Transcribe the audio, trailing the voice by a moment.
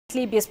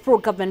Libya's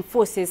pro-government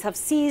forces have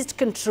seized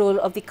control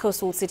of the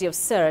coastal city of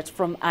Sirte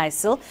from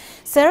ISIL.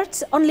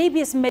 Sirte, on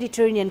Libya's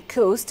Mediterranean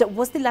coast,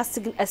 was the last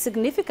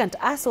significant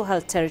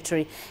ISIL-held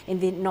territory in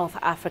the North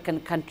African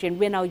country. And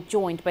we're now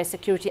joined by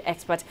security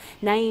expert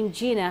Naeem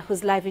Ghiza,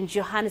 who's live in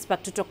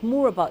Johannesburg to talk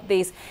more about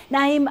this.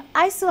 Naeem,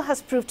 ISIL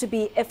has proved to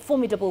be a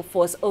formidable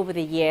force over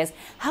the years.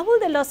 How will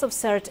the loss of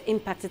Sirte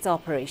impact its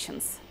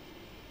operations?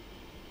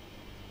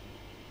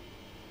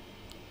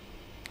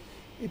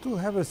 It will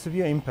have a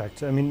severe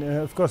impact. I mean,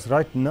 of course,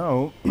 right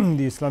now,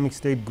 the Islamic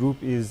State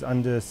group is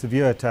under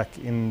severe attack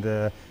in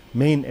the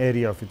main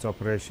area of its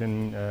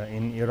operation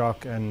in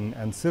Iraq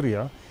and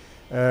Syria,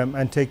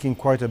 and taking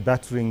quite a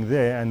battering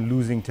there and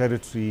losing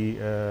territory,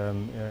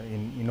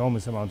 in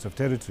enormous amounts of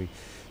territory.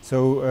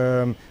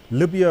 So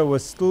Libya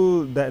was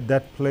still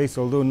that place,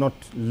 although not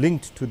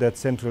linked to that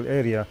central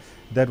area,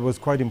 that was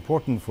quite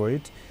important for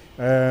it.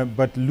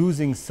 But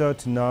losing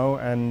Sirte now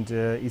and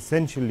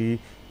essentially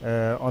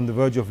on the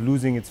verge of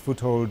losing its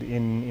foothold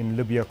in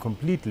Libya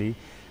completely,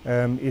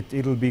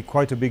 it'll be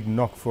quite a big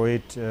knock for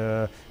it,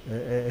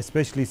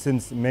 especially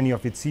since many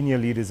of its senior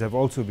leaders have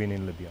also been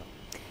in Libya.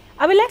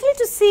 Are we likely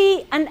to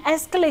see an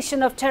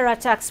escalation of terror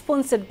attacks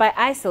sponsored by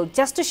ISIL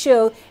just to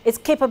show its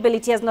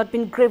capability has not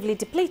been gravely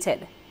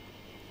depleted?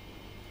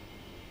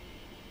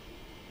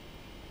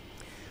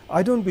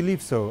 I don't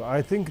believe so.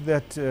 I think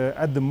that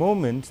at the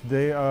moment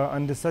they are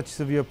under such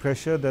severe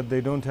pressure that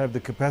they don't have the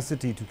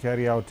capacity to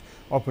carry out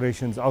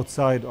operations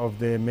outside of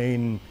their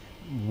main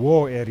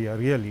war area,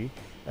 really,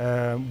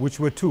 which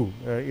were two,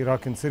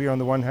 Iraq and Syria on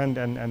the one hand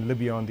and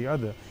Libya on the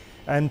other.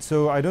 And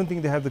so I don't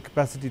think they have the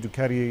capacity to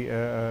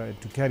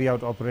carry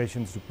out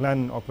operations, to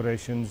plan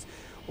operations,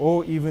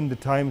 or even the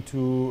time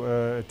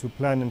to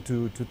plan and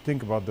to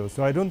think about those.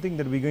 So I don't think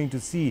that we're going to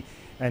see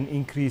an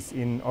increase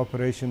in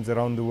operations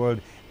around the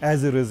world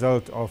as a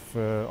result of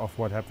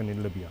what happened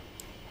in Libya.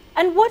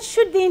 And what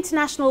should the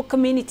international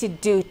community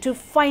do to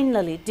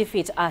finally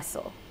defeat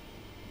ISIL?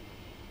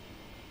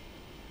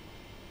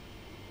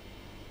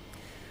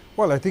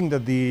 Well, I think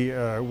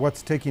that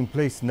what's taking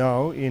place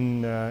now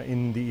in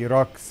the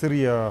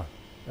Iraq-Syria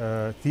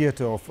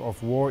theater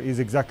of war is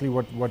exactly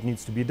what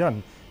needs to be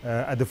done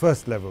at the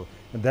first level.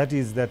 And that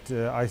is that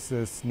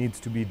ISIS needs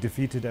to be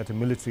defeated at a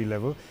military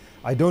level.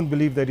 I don't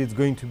believe that it's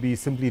going to be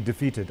simply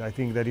defeated. I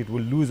think that it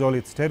will lose all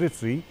its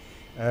territory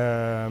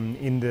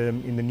in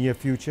the near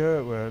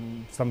future,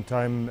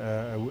 sometime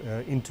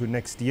into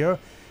next year.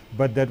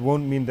 But that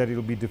won't mean that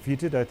it'll be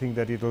defeated. I think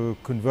that it'll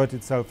convert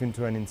itself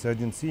into an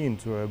insurgency,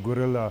 into a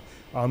guerrilla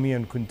army,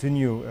 and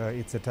continue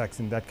its attacks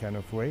in that kind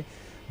of way.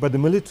 But the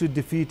military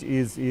defeat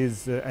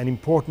is an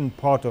important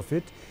part of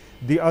it.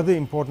 The other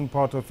important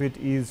part of it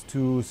is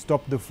to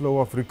stop the flow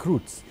of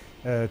recruits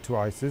to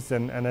ISIS,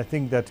 and I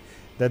think that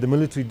the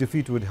military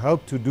defeat would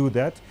help to do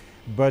that,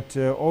 but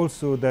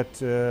also that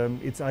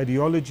its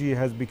ideology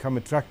has become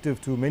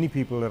attractive to many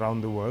people around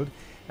the world,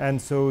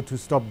 and so to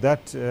stop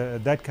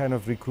that kind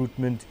of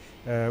recruitment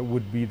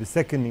would be the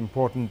second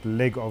important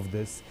leg of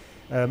this.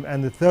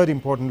 And the third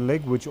important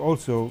leg, which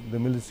also the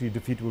military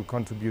defeat will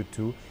contribute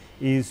to,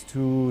 is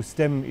to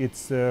stem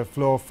its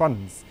flow of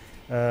funds.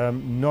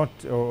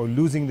 Or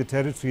losing the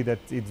territory that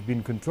it's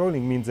been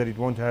controlling means that it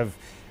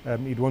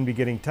won't be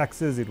getting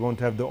taxes, it won't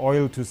have the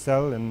oil to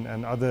sell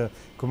and other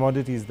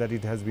commodities that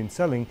it has been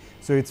selling.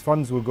 So its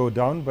funds will go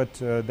down, but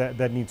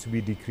that needs to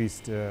be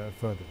decreased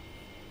further.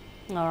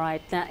 All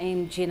right,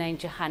 Naeem Ghiza in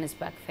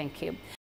Johannesburg, thank you.